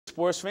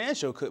Sports fans,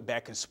 Joe Cook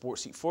back in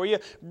Sports Seat for you,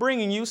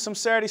 bringing you some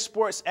Saturday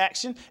sports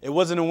action. It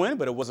wasn't a win,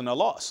 but it wasn't a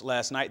loss.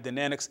 Last night, the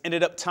Nanooks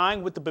ended up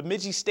tying with the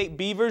Bemidji State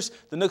Beavers.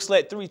 The Nooks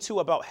led 3-2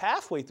 about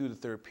halfway through the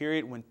third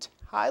period when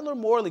Tyler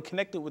Morley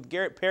connected with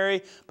Garrett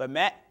Perry, but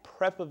Matt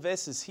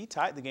Prepavesis, he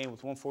tied the game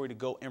with 1:40 to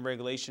go in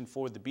regulation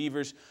for the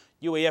Beavers.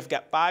 UAF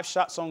got 5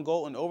 shots on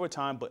goal in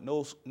overtime, but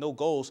no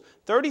goals.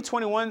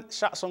 30-21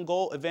 shots on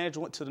goal advantage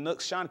went to the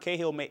Nooks. Sean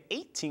Cahill made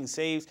 18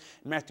 saves.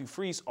 Matthew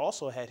Freese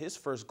also had his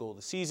first goal of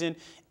the season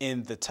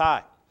in the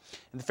tie.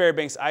 And the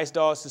Fairbanks Ice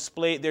Dogs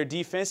displayed their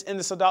defense in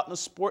the Soldotna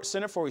Sports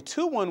Center for a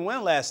 2-1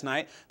 win last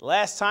night. The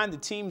last time the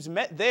teams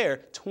met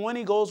there,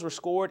 20 goals were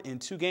scored in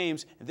 2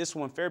 games. And this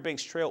one,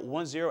 Fairbanks trailed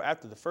 1-0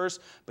 after the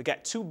first, but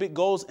got 2 big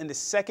goals in the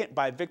second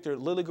by Victor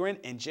Lilligren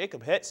and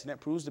Jacob Hetz, and that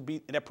proved to be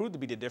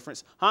the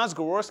difference. Hans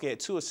Gaworski had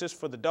 2 assists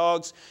for the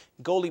Dogs.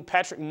 Goalie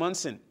Patrick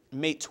Munson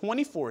made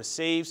 24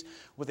 saves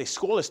with a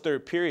scoreless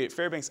third period.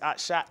 Fairbanks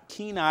outshot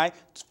Kenai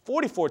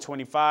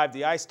 44-25.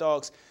 The Ice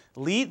Dogs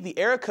lead the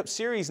Era Cup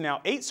Series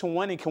now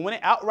 8-1 and can win it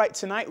outright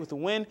tonight with a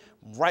win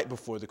right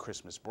before the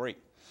Christmas break.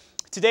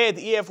 Today at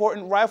the E.F.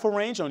 Horton Rifle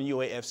Range on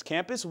UAF's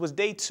campus was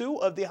day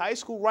 2 of the High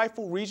School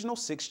Rifle Regional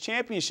 6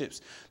 Championships.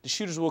 The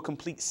shooters will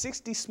complete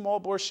 60 small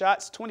bore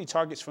shots, 20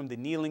 targets from the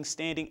kneeling,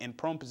 standing, and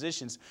prone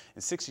positions,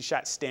 and 60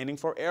 shots standing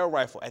for air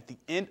rifle. At the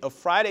end of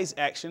Friday's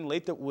action,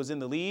 Lathrop was in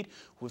the lead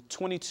with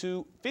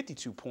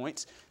 52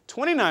 points,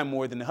 29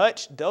 more than the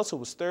Hutch. Delta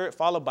was third,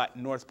 followed by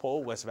North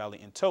Pole, West Valley,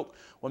 and Toke.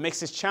 What makes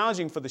this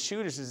challenging for the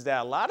shooters is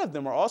that a lot of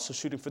them are also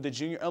shooting for the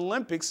Junior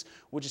Olympics,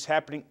 which is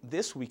happening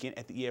this weekend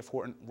at the E.F.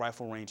 Horton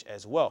Rifle Range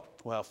as well.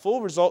 We'll have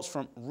full results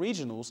from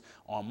regionals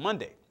on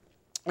Monday.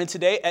 And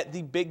today at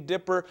the Big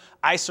Dipper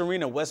Ice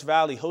Arena, West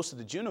Valley hosted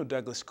the Juneau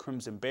Douglas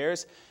Crimson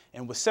Bears.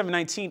 And with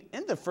 7:19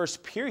 in the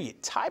first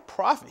period, Ty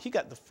Profit, he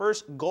got the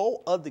first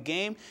goal of the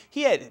game.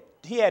 He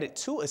added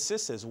 2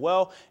 assists as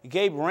well.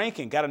 Gabe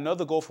Rankin got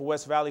another goal for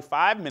West Valley.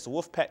 5 minutes. The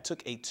Wolfpack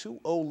took a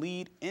 2-0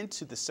 lead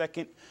into the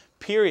second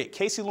period.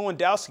 Casey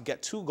Lewandowski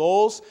got 2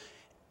 goals,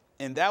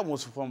 and that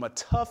was from a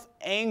tough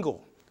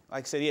angle.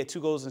 Like I said, he had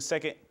 2 goals in the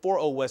second,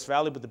 4-0 West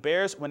Valley, but the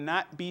Bears would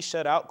not be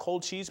shut out. Cole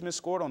Cheeseman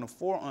scored on a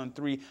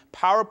 4-on-3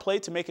 power play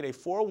to make it a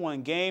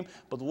 4-1 game,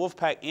 but the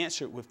Wolfpack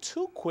answered with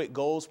 2 quick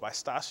goals by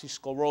Stasi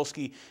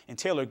Skorolski and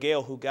Taylor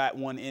Gale, who got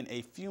one in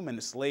a few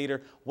minutes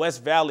later.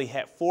 West Valley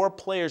had 4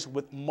 players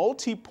with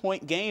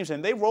multi-point games,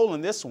 and they roll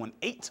in this one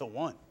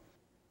 8-1.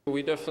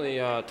 We definitely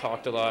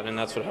talked a lot, and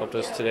that's what helped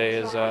us today.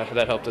 Is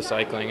that helped us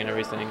cycling and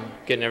everything,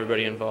 getting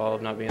everybody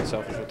involved, not being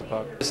selfish with the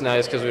puck. It's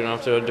nice because we don't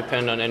have to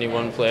depend on any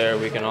one player.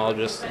 We can all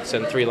just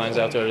send 3 lines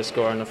out there to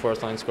score, and the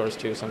 4th line scores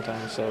 2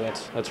 sometimes. So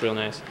that's real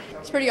nice.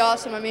 It's pretty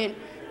awesome. I mean,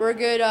 we're a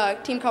good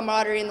team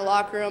camaraderie in the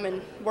locker room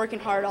and working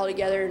hard all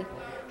together, and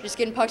just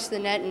getting pucks to the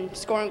net and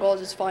scoring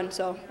goals is fun.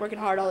 So working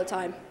hard all the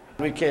time.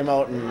 We came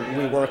out and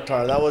we worked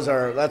hard.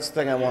 That's the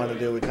thing I wanted to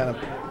do. We kind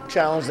of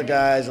challenged the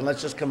guys and let's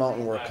just come out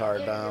and work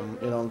hard.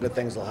 You know, good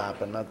things will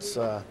happen.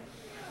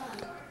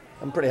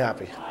 I'm pretty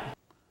happy.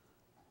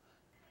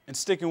 And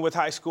sticking with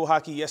high school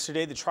hockey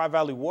yesterday, the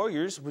Tri-Valley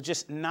Warriors with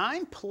just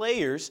 9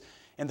 players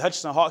and the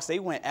Hutchinson Hawks, they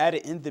went at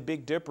it in the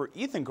Big Dipper.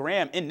 Ethan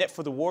Graham in net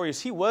for the Warriors.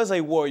 He was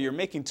a Warrior,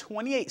 making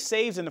 28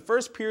 saves in the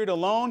first period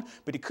alone,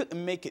 but he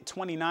couldn't make it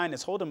 29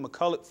 as Holden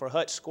McCulloch for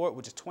Hutch scored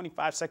with just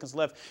 25 seconds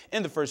left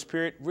in the first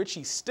period.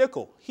 Richie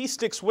Stickle, he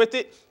sticks with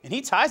it, and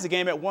he ties the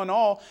game at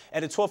 1-1.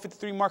 At the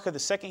 12:53 mark of the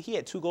second, he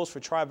had 2 goals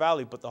for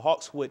Tri-Valley, but the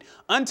Hawks would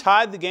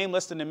untie the game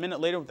less than a minute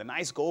later with a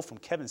nice goal from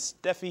Kevin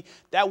Steffi.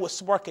 That would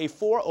spark a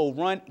 4-0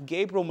 run.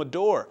 Gabriel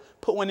Medor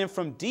put one in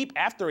from deep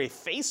after a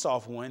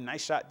face-off win.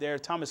 Nice shot there.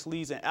 Thomas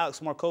Lees and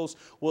Alex Marcos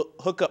will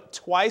hook up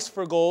twice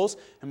for goals,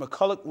 and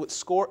McCulloch would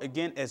score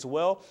again as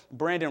well.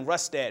 Brandon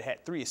Rustad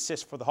had 3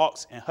 assists for the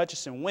Hawks, and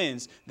Hutchinson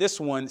wins this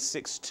one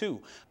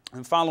 6-2.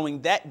 And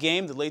following that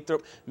game, the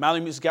Lathrop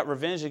Malamutes got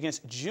revenge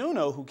against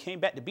Juneau, who came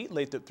back to beat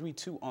Lathrop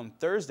 3-2 on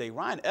Thursday.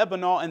 Ryan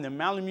Ebenall and the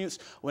Malamutes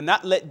will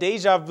not let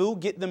Deja Vu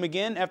get them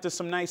again after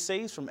some nice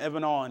saves from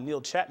Ebenall and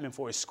Neil Chapman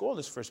for a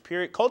scoreless first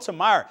period. Colton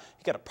Meyer,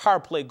 he got a power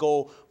play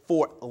goal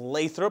for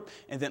Lathrop.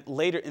 And then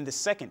later in the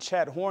second,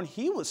 Chad Horn,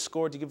 he was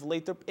scored to give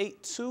Lathrop a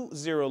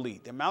 2-0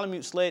 lead. The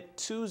Malamutes led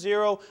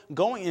 2-0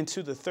 going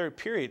into the third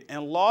period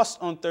and lost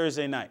on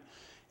Thursday night.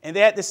 And they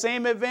had the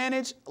same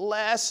advantage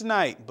last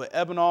night, but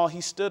Ebenall,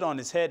 he stood on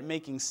his head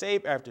making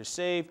save after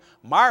save.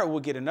 Meyer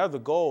would get another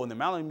goal, and the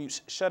Malamutes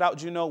shut out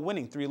Juneau,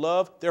 winning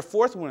 3-0. Their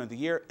 4th win of the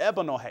year.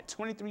 Ebenall had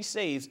 23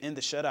 saves in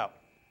the shutout.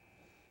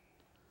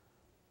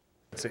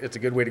 It's a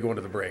good way to go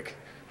into the break.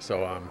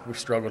 So we've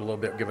struggled a little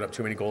bit, giving up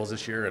too many goals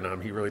this year,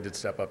 and he really did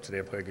step up today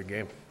and play a good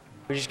game.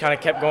 We just kind of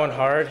kept going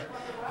hard.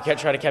 We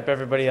kept trying to keep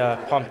everybody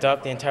pumped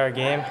up the entire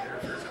game.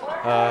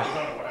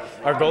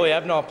 Our goalie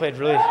Ebenall played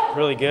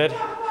really good.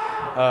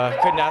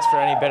 Couldn't ask for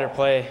any better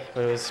play,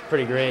 but it was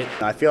pretty great.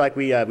 I feel like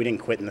we didn't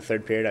quit in the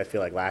third period. I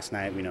feel like last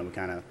night, we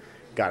kind of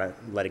got to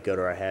let it go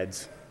to our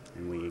heads,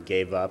 and we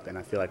gave up, and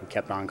I feel like we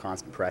kept on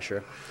constant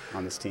pressure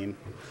on this team,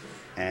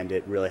 and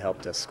it really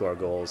helped us score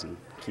goals and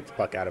keep the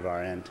puck out of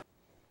our end.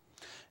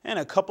 And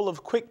a couple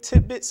of quick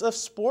tidbits of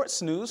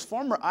sports news.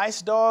 Former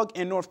Ice Dog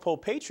and North Pole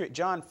Patriot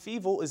John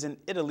Fievel is in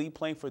Italy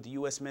playing for the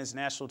U.S. men's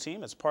national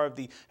team as part of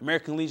the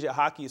American Collegiate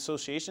Hockey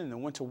Association in the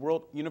Winter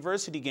World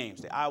University Games.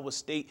 The Iowa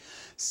State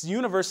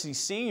University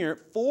senior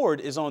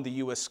forward is on the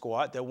U.S.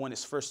 squad that won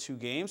its first 2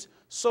 games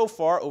so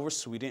far over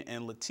Sweden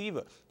and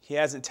Latvia. He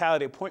hasn't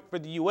tallied a point for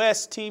the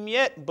U.S. team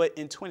yet, but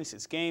in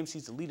 26 games,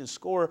 he's the leading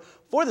scorer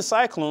for the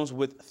Cyclones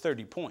with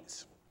 30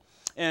 points.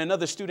 And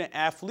another student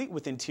athlete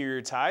with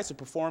interior ties is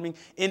performing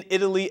in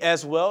Italy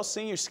as well.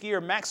 Senior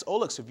skier Max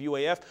Olix of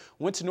UAF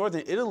went to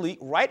Northern Italy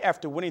right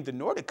after winning the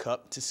Nordic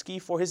Cup to ski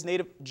for his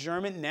native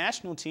German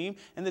national team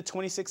in the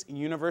 26th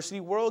University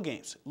World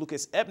Games.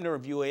 Lucas Ebner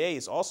of UAA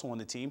is also on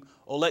the team.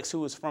 Olix,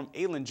 who is from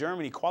Aalen,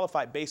 Germany,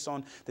 qualified based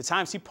on the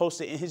times he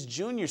posted in his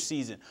junior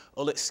season.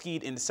 Olix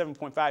skied in the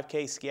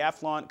 7.5K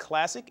Skiathlon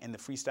Classic and the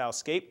freestyle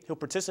skate. He'll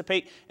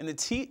participate in the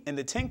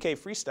 10K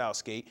freestyle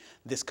skate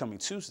this coming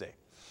Tuesday.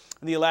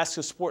 The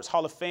Alaska Sports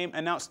Hall of Fame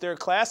announced their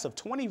class of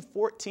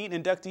 2014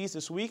 inductees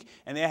this week,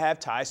 and they have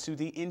ties to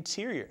the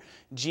interior.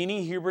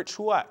 Jeannie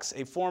Hubert-Truax,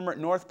 a former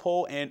North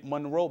Pole and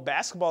Monroe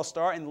basketball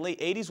star in the late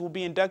 80s, will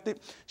be inducted.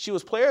 She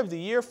was Player of the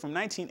Year from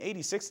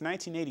 1986 to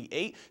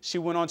 1988. She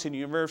went on to the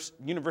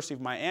University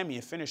of Miami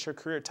and finished her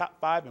career top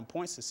 5 in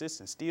points,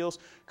 assists, and steals.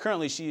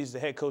 Currently, she is the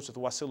head coach of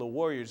the Wasilla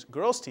Warriors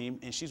girls team,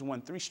 and she's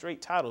won 3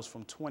 straight titles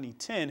from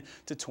 2010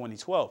 to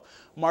 2012.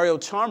 Mario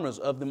Chalmers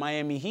of the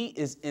Miami Heat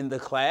is in the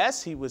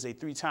class. He was a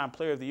 3-time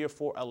Player of the Year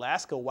for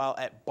Alaska while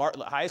at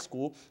Bartlett High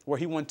School, where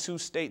he won 2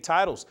 state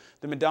titles.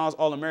 The McDonald's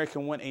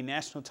All-American won a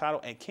national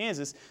title at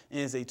Kansas and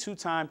is a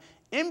 2-time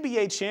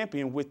NBA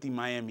champion with the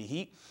Miami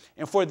Heat.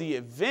 And for the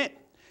event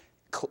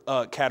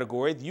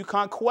category, the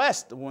Yukon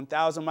Quest, the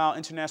 1,000-mile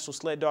international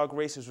sled dog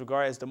race, is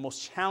regarded as the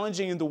most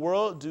challenging in the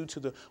world due to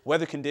the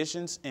weather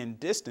conditions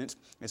and distance.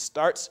 It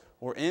starts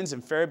or ends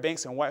in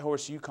Fairbanks and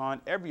Whitehorse,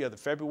 Yukon every other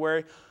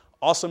February.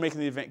 Also making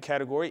the event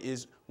category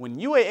is when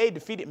UAA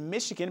defeated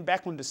Michigan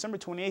back on December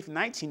 28,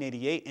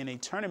 1988 in a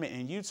tournament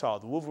in Utah.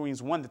 The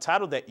Wolverines won the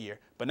title that year,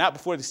 but not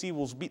before the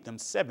Seawolves beat them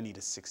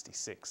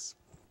 70-66.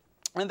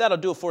 And that'll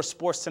do it for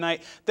sports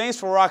tonight. Thanks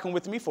for rocking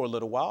with me for a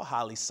little while.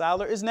 Holly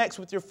Seiler is next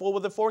with your full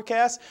weather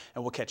forecast,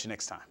 and we'll catch you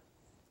next time.